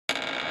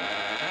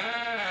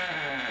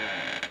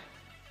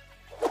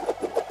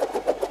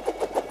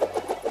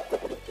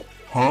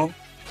Huh?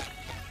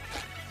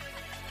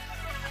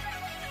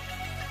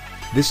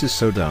 This is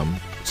so dumb.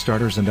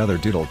 Starters and other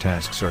doodle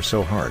tasks are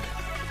so hard.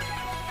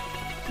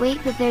 Wait,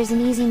 but there's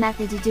an easy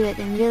method to do it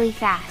then really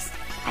fast.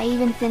 I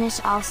even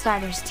finished all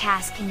starters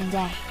tasks in a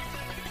day.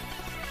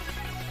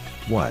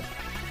 What?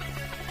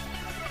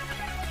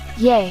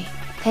 Yay!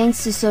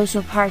 Thanks to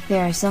Social Park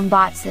there are some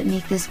bots that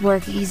make this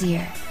work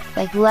easier,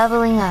 like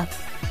leveling up,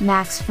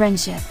 max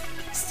friendship,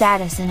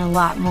 status and a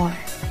lot more.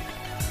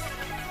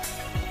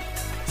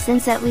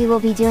 Since that we will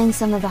be doing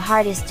some of the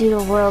hardest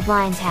Doodle World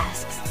line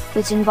tasks,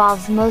 which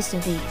involves most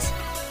of these.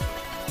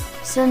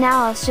 So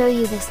now I'll show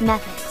you this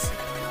methods.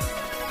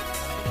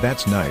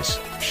 That's nice,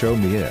 show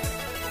me it.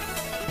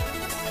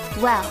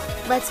 Well,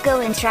 let's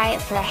go and try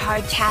it for a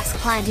hard task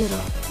Pine Doodle.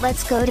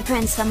 Let's go to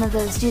print some of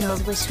those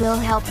doodles which will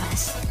help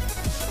us.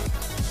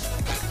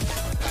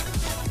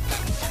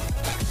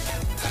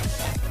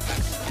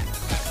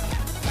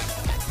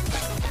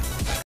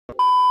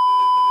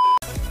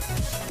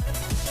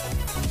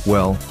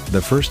 Well,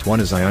 the first one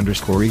is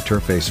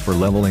I_interface for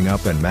leveling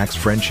up and max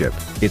friendship.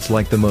 It's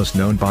like the most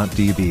known bot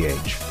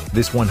DBH.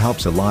 This one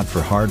helps a lot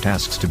for hard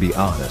tasks, to be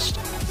honest.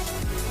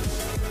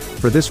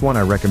 For this one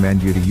I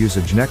recommend you to use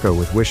a Jneko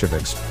with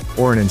Wishovix,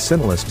 or an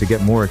Incinelist to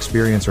get more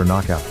experience or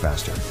knockout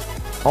faster.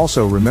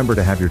 Also remember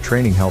to have your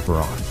training helper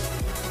on.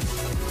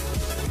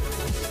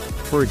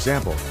 For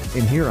example,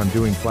 in here I'm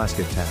doing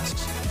Flasket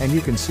tasks, and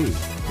you can see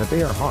that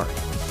they are hard.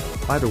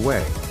 By the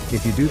way,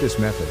 if you do this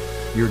method,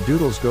 your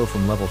doodles go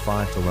from level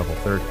 5 to level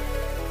 30.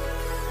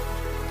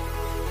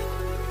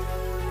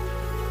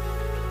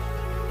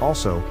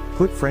 Also,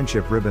 put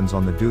friendship ribbons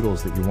on the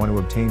doodles that you want to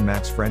obtain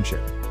max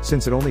friendship,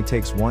 since it only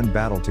takes one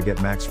battle to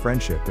get max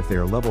friendship if they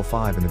are level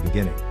 5 in the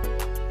beginning.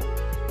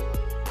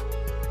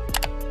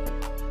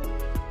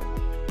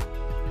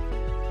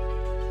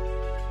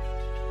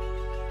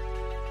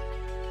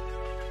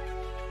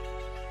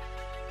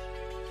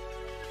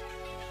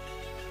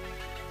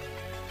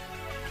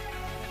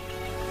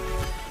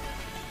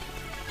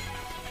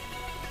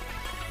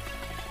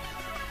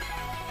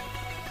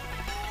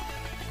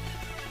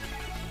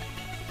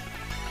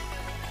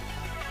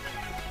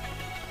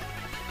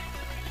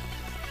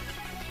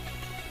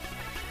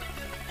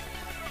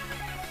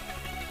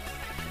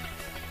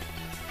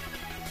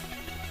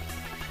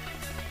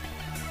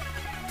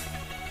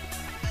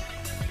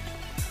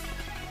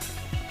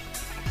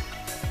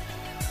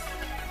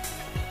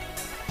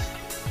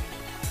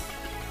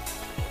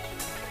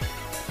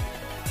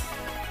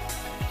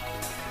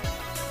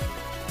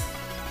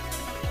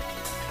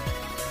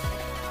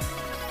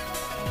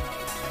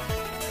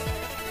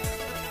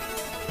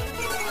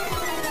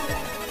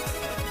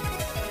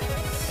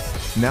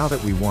 Now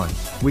that we won,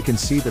 we can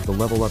see that the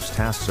level ups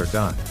tasks are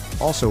done.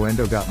 Also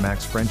Endo got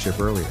max friendship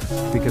earlier,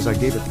 because I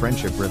gave it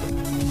friendship ribbon.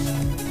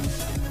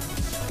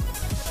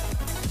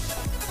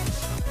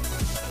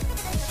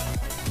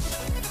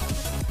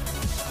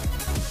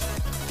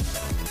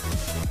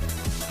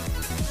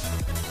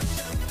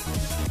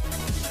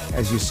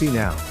 As you see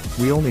now,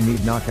 we only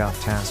need knockout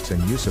tasks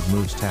and use of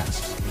moves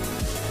tasks.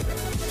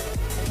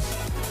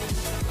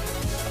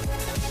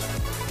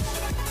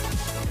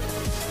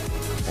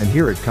 And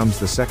here it comes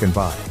the second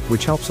bot,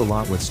 which helps a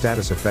lot with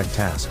status effect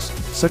tasks,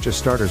 such as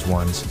starters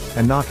ones,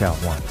 and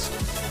knockout ones.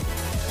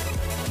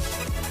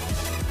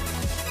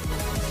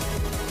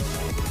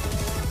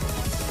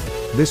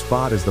 This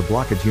bot is the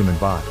Blocked Human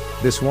bot.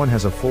 This one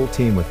has a full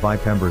team with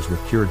Vipembers with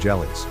Cure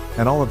Jellies,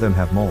 and all of them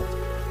have Molt.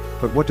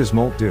 But what does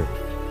Molt do?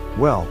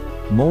 Well,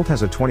 Molt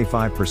has a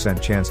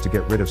 25% chance to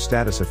get rid of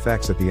status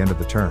effects at the end of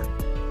the turn.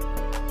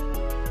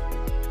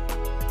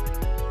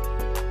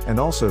 And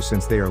also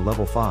since they are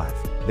level 5,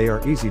 they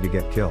are easy to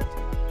get killed.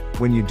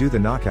 When you do the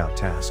knockout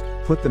task,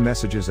 put the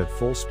messages at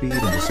full speed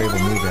and disable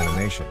move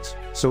animations,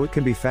 so it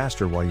can be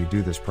faster while you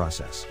do this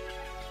process.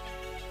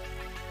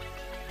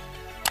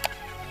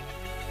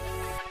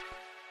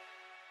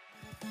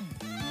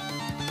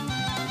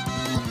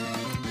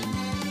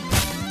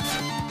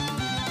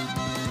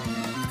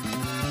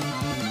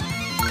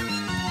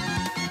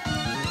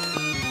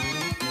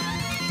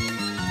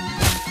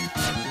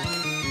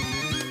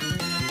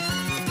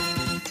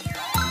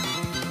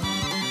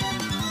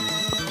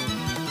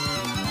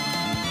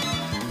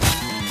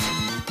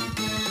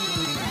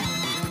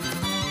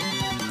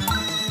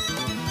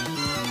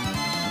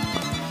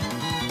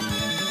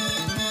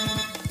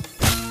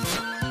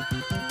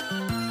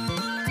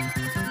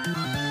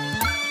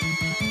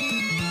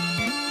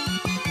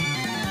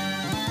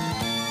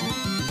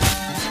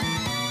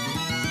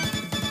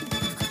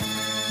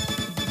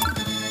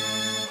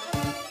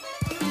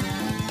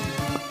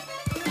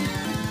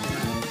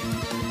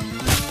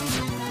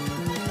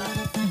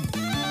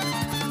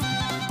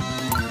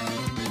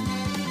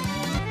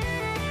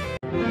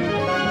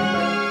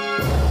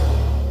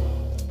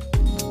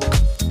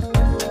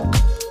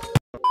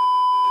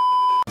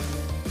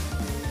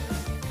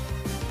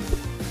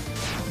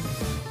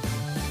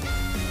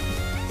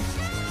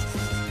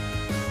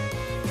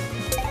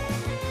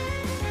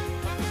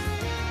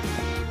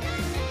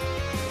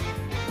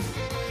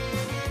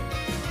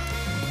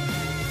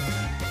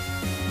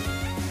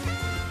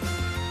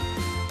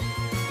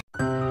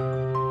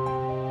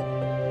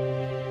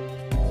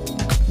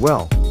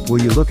 Well,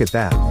 will you look at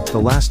that, the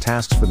last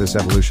tasks for this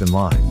evolution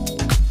line.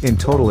 In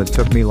total it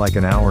took me like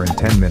an hour and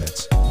 10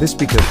 minutes, this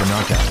because the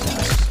knockout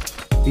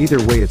tasks.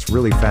 Either way it's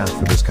really fast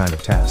for this kind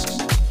of tasks.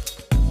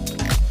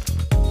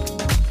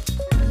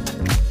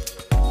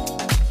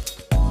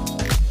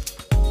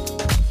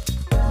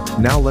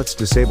 Now let's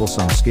disable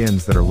some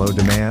skins that are low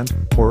demand,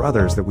 or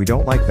others that we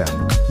don't like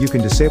them. You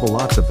can disable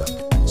lots of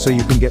them, so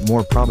you can get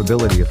more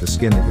probability of the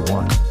skin that you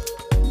want.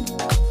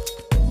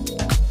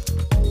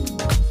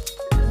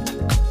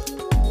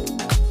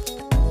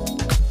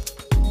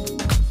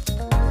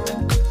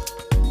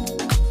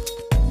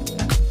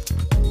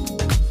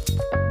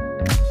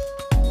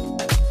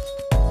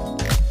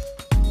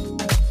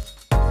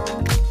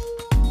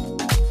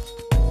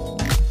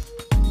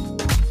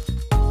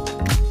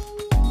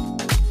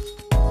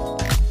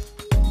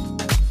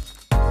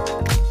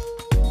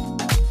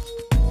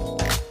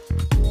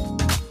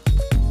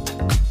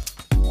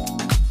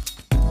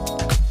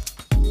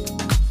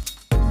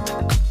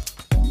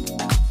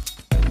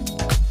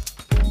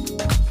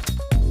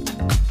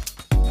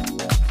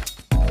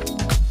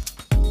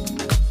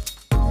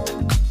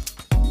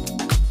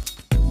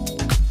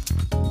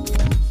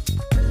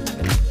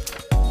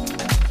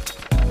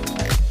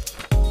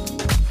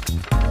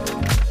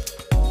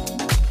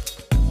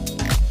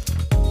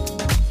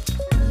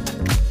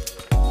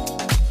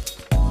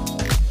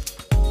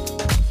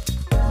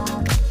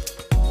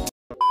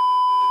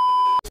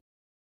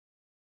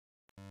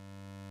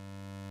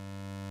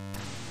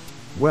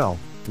 Well,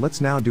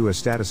 let's now do a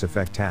status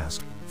effect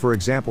task. For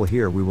example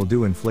here we will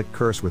do inflict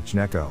curse with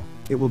Jneko.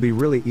 It will be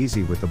really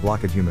easy with the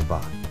blocked human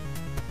bot.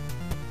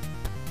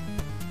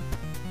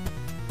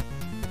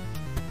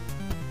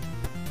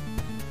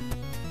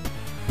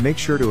 Make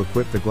sure to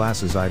equip the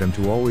glasses item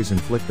to always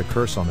inflict the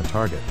curse on the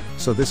target,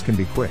 so this can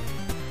be quick.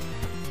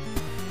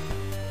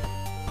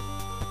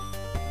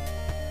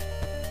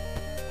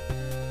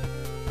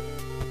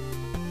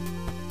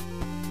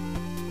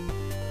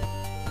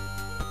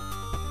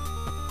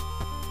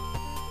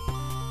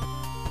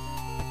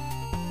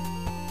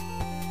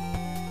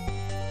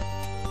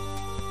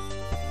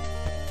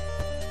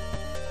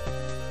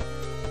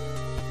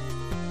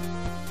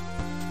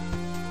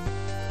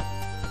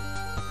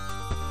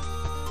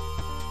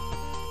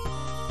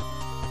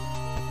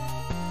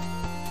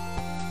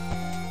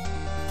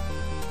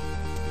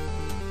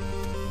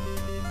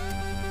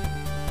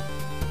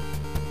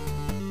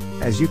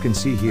 As you can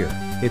see here,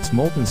 its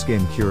molten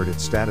skin cured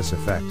its status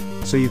effect,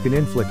 so you can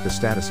inflict the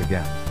status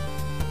again.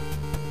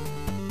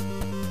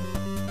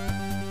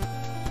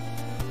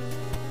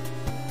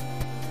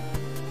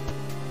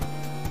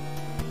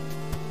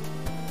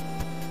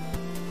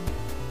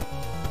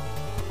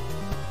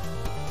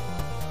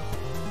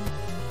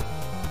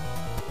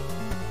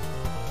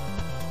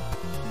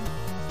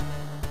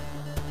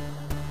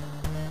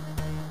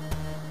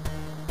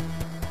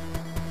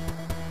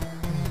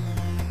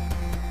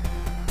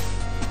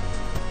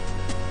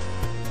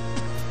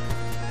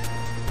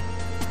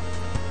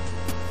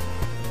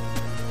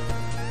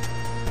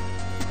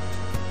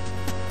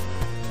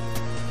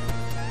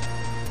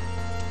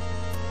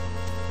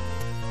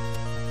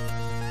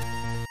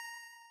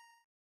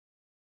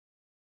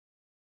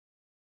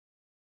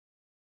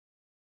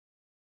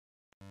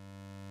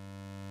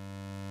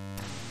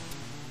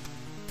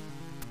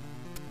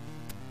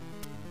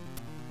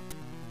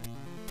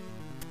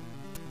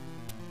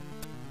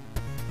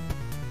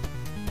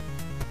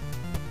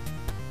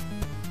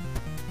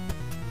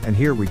 And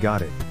here we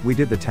got it, we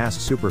did the task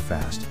super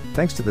fast,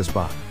 thanks to this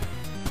bot.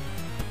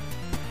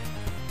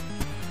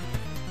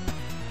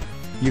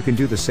 You can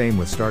do the same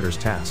with starters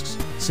tasks,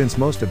 since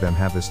most of them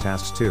have this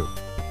tasks too.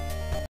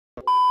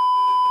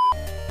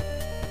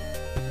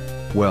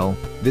 Well,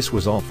 this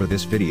was all for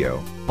this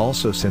video.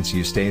 Also, since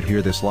you stayed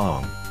here this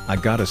long, I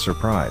got a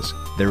surprise.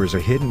 There is a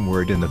hidden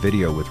word in the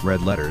video with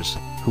red letters.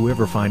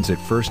 Whoever finds it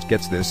first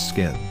gets this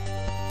skin.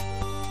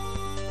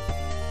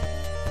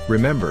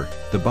 Remember,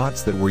 the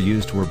bots that were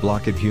used were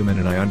blocked human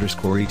and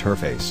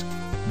I_interface.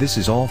 This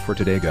is all for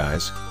today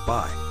guys,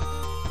 bye.